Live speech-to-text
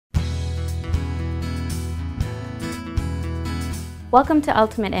Welcome to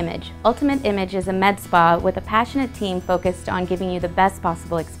Ultimate Image. Ultimate Image is a med spa with a passionate team focused on giving you the best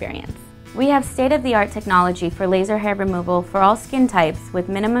possible experience. We have state-of-the-art technology for laser hair removal for all skin types with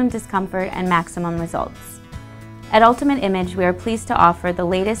minimum discomfort and maximum results. At Ultimate Image, we are pleased to offer the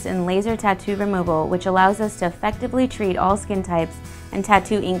latest in laser tattoo removal, which allows us to effectively treat all skin types and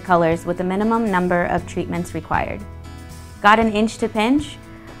tattoo ink colors with a minimum number of treatments required. Got an inch to pinch?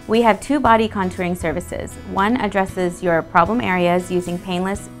 We have two body contouring services. One addresses your problem areas using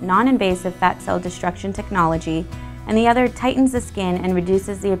painless, non-invasive fat cell destruction technology, and the other tightens the skin and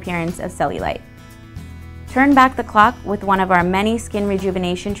reduces the appearance of cellulite. Turn back the clock with one of our many skin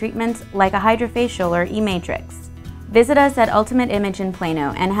rejuvenation treatments like a Hydrafacial or E-Matrix. Visit us at Ultimate Image in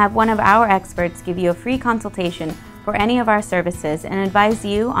Plano and have one of our experts give you a free consultation for any of our services and advise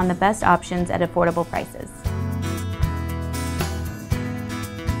you on the best options at affordable prices.